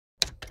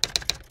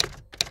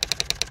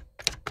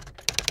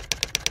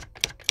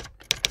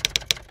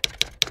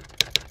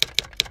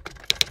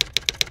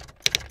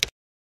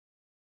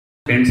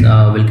Friends,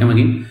 welcome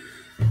again.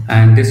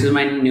 And this is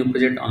my new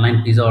project,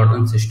 online pizza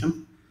ordering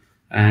system.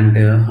 And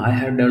I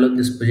have developed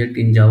this project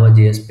in Java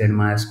JSP and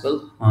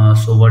MySQL.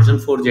 So version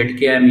 4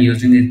 JDK I am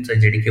using it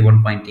JDK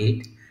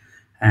 1.8,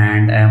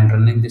 and I am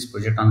running this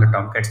project on the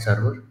Tomcat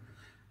server.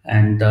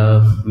 And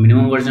the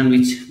minimum version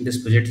which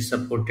this project is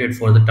supported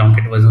for the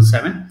Tomcat version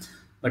 7,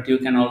 but you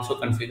can also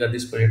configure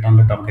this project on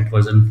the Tomcat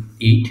version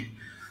 8.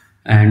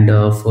 And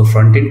for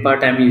front-end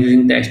part, I'm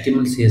using the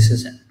HTML,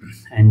 CSS,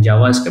 and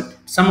JavaScript.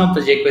 Some of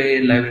the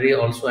jQuery library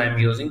also I'm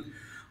using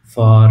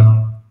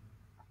for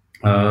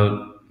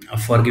uh,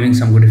 giving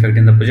some good effect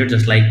in the project,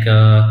 just like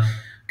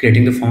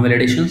creating the form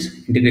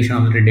validations, integration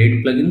of the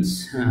date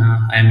plugins.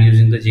 I'm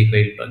using the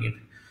jQuery plugin,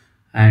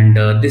 and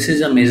this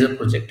is a major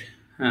project,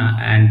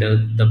 and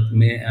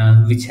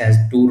which has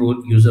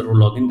two user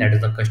role login, that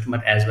is the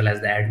customer as well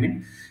as the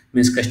admin.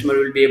 Means customer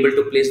will be able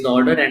to place the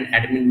order, and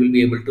admin will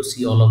be able to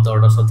see all of the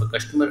orders of the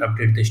customer,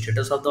 update the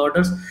status of the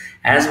orders,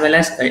 as well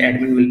as the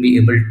admin will be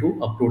able to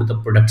upload the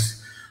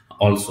products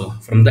also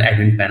from the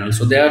admin panel.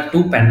 So there are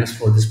two panels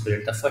for this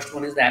project. The first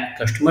one is the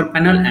customer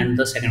panel, and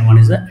the second one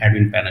is the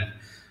admin panel.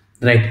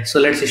 Right,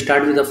 so let's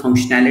start with the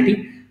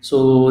functionality.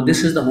 So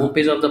this is the home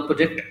page of the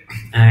project,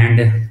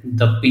 and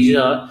the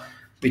pizza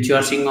which you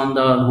are seeing on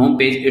the home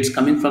page, it's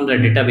coming from the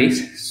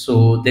database.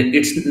 So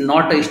it's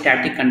not a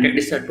static content,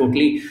 it's a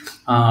totally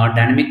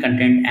dynamic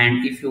content.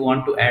 And if you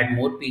want to add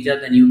more pizza,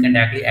 then you can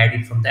directly add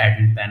it from the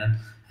admin panel,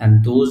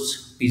 and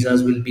those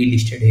pizzas will be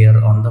listed here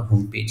on the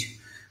home page.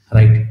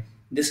 Right,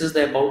 this is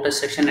the about us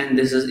section, and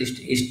this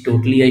is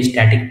totally a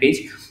static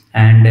page.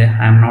 And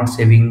I'm not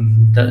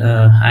saving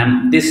the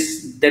I'm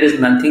this there is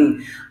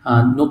nothing,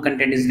 no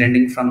content is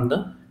rendering from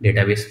the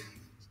database.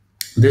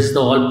 This is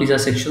the all pizza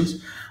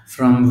sections,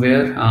 from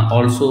where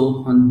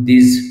also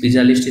this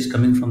pizza list is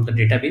coming from the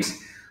database.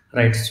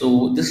 Right,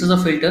 so this is a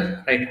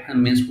filter, right,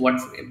 and means what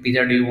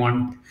pizza do you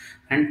want,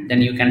 and then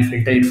you can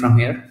filter it from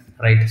here.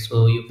 Right,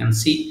 so you can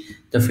see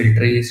the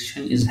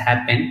filtration is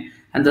happen,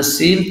 and the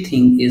same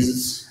thing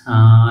is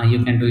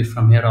you can do it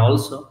from here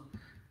also.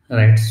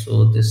 Right,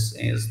 so this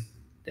is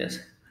this.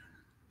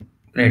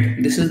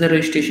 Right, this is the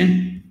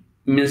registration.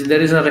 Means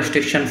there is a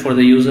restriction for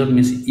the user.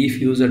 Means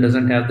if user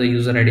doesn't have the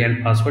user ID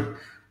and password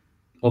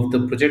of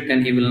the project,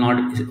 then he will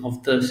not,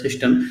 of the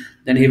system,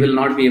 then he will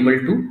not be able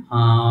to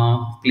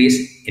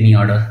place any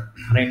order.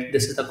 Right,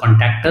 this is the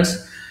contact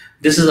us.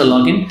 This is the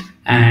login,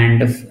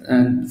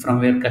 and from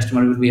where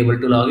customer will be able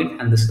to log in,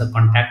 and this is the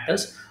contact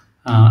us.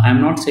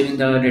 I'm not saving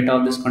the data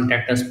of this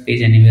contact us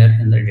page anywhere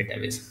in the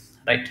database.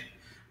 Right,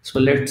 so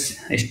let's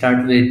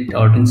start with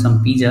ordering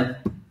some pizza.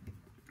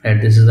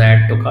 Right, this is the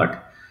add to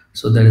cart.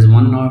 So there is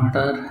one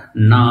order.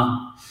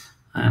 Now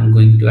I'm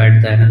going to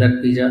add the another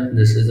pizza.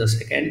 This is the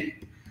second,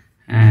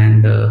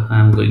 and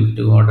I'm going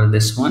to order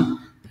this one,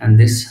 and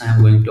this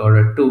I'm going to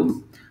order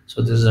two.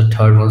 So this is the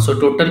third one. So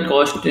total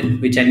cost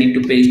which I need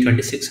to pay is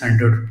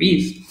 2600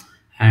 rupees.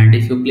 And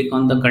if you click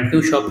on the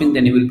continue shopping,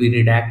 then you will be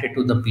redirected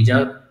to the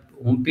pizza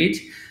home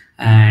page,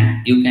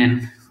 and you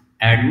can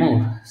add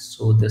more.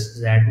 So this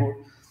is add more.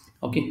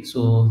 Okay,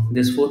 so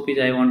this 4 page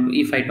I want to,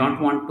 if I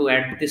don't want to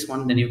add this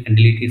one, then you can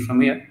delete it from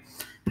here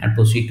and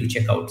proceed to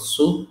checkout.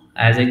 So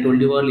as I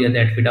told you earlier,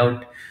 that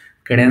without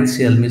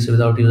credential, means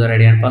without user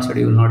ID and password,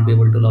 you will not be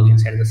able to log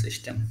inside the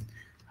system.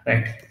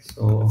 Right,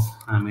 so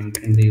I'm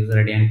entering the user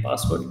ID and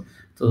password.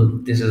 So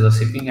this is the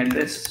shipping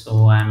address,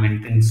 so I'm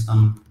entering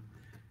some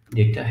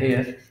data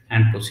here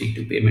and proceed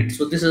to payment.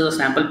 So this is a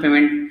sample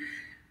payment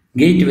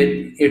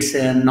gateway. It's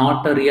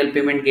not a real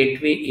payment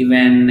gateway.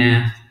 Even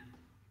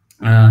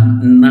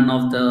none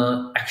of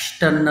the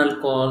external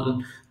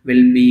call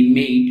will be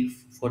made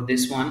for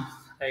this one.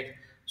 Right,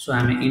 so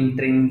I'm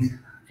entering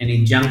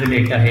any junk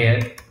data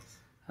here.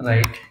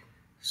 Right,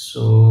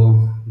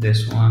 so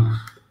this one,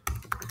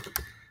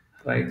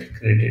 right,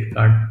 credit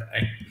card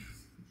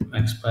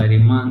expiry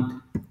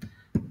month,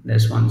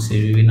 this one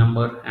CVV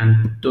number,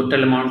 and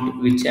total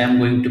amount which I am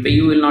going to pay.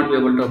 You will not be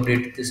able to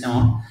update this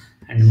amount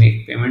and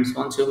make payments.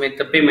 Once you make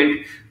the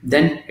payment,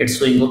 then it's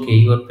showing okay,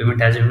 your payment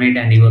has been made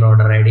and your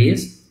order ID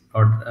is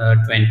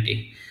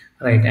 20.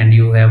 Right, and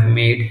you have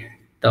made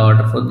the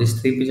order for this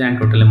 3 pizza, and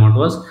total amount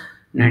was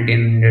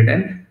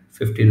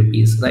 1950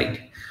 rupees. Right,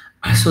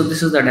 so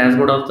this is the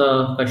dashboard of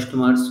the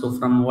customer. So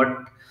from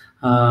what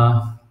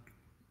uh,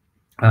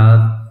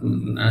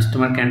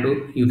 customer can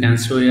do, you can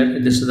show here.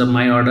 This is the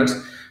my orders,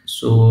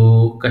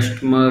 so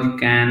customer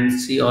can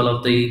see all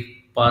of the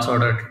past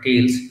order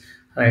details.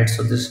 Right,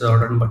 so this is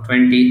order number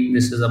 20.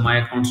 This is the my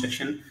account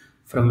section,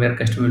 from where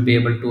customer will be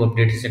able to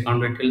update his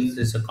account details.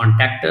 This is a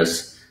contact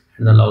us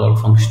and the logout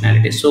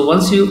functionality. So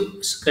once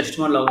you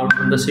customer log out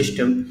from the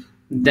system,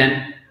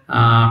 then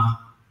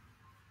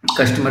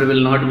customer will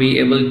not be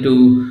able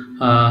to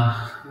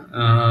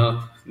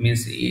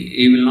means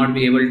he will not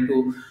be able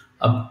to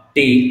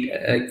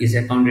update his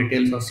account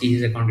details or see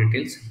his account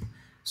details.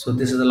 So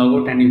this is the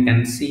logout, and you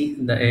can see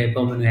the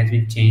above menu has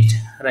been changed.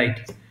 Right,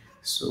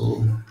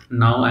 so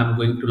now I'm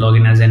going to log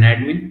in as an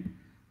admin.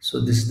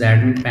 So this is the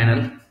admin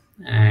panel,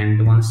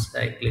 and once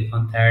I click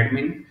on the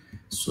admin,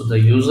 So the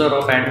user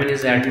of admin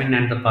is admin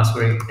and the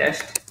password is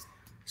test.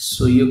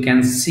 So you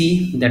can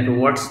see that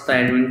what's the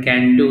admin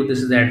can do. This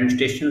is the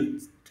administration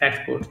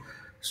dashboard.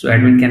 So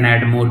admin can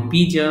add more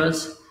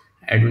pizzas.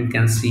 Admin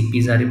can see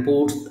pizza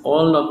reports.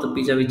 All of the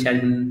pizza which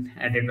has been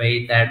added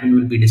by the admin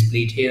will be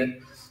displayed here,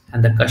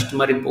 and the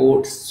customer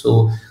reports.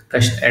 So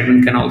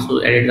admin can also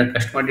edit the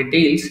customer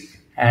details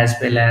as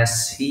well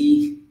as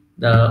see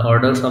the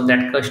orders of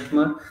that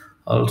customer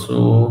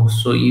also.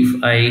 So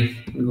if I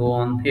go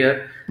on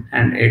here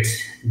and it's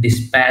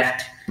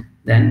dispatched,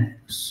 then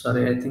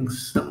sorry, I think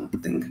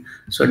something,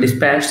 so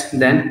dispatched,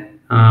 then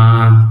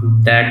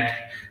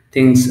that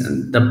things,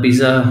 the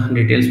pizza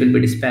details will be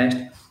dispatched,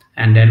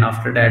 and then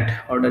after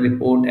that order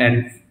report,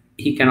 and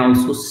he can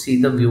also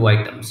see the view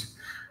items,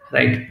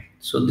 right?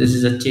 So this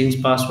is a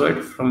change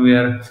password from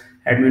where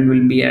admin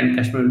will be and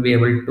customer will be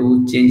able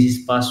to change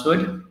his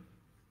password.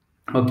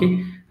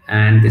 Okay,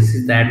 and this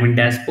is the admin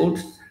dashboard,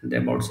 the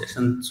about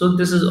section. So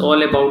this is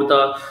all about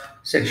the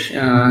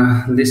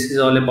section, this is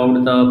all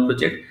about the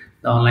project,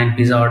 the online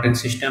pizza ordering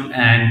system.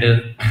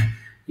 And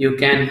you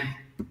can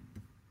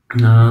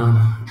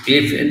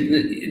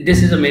if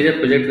this is a major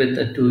project with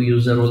a two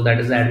user role, that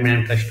is the admin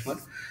and customer.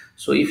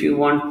 So if you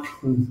want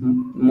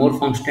more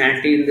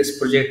functionality in this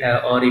project,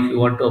 or if you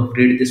want to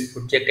upgrade this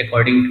project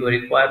according to your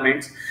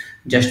requirements,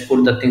 just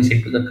put the things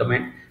into the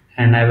comment,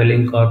 and I will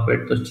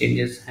incorporate those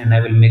changes, and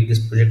I will make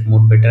this project more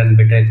better and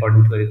better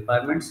according to your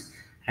requirements.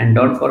 And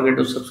don't forget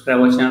to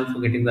subscribe our channel for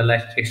getting the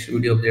latest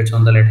video updates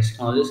on the latest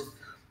technologies.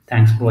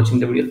 Thanks for watching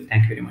the video.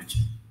 Thank you very much.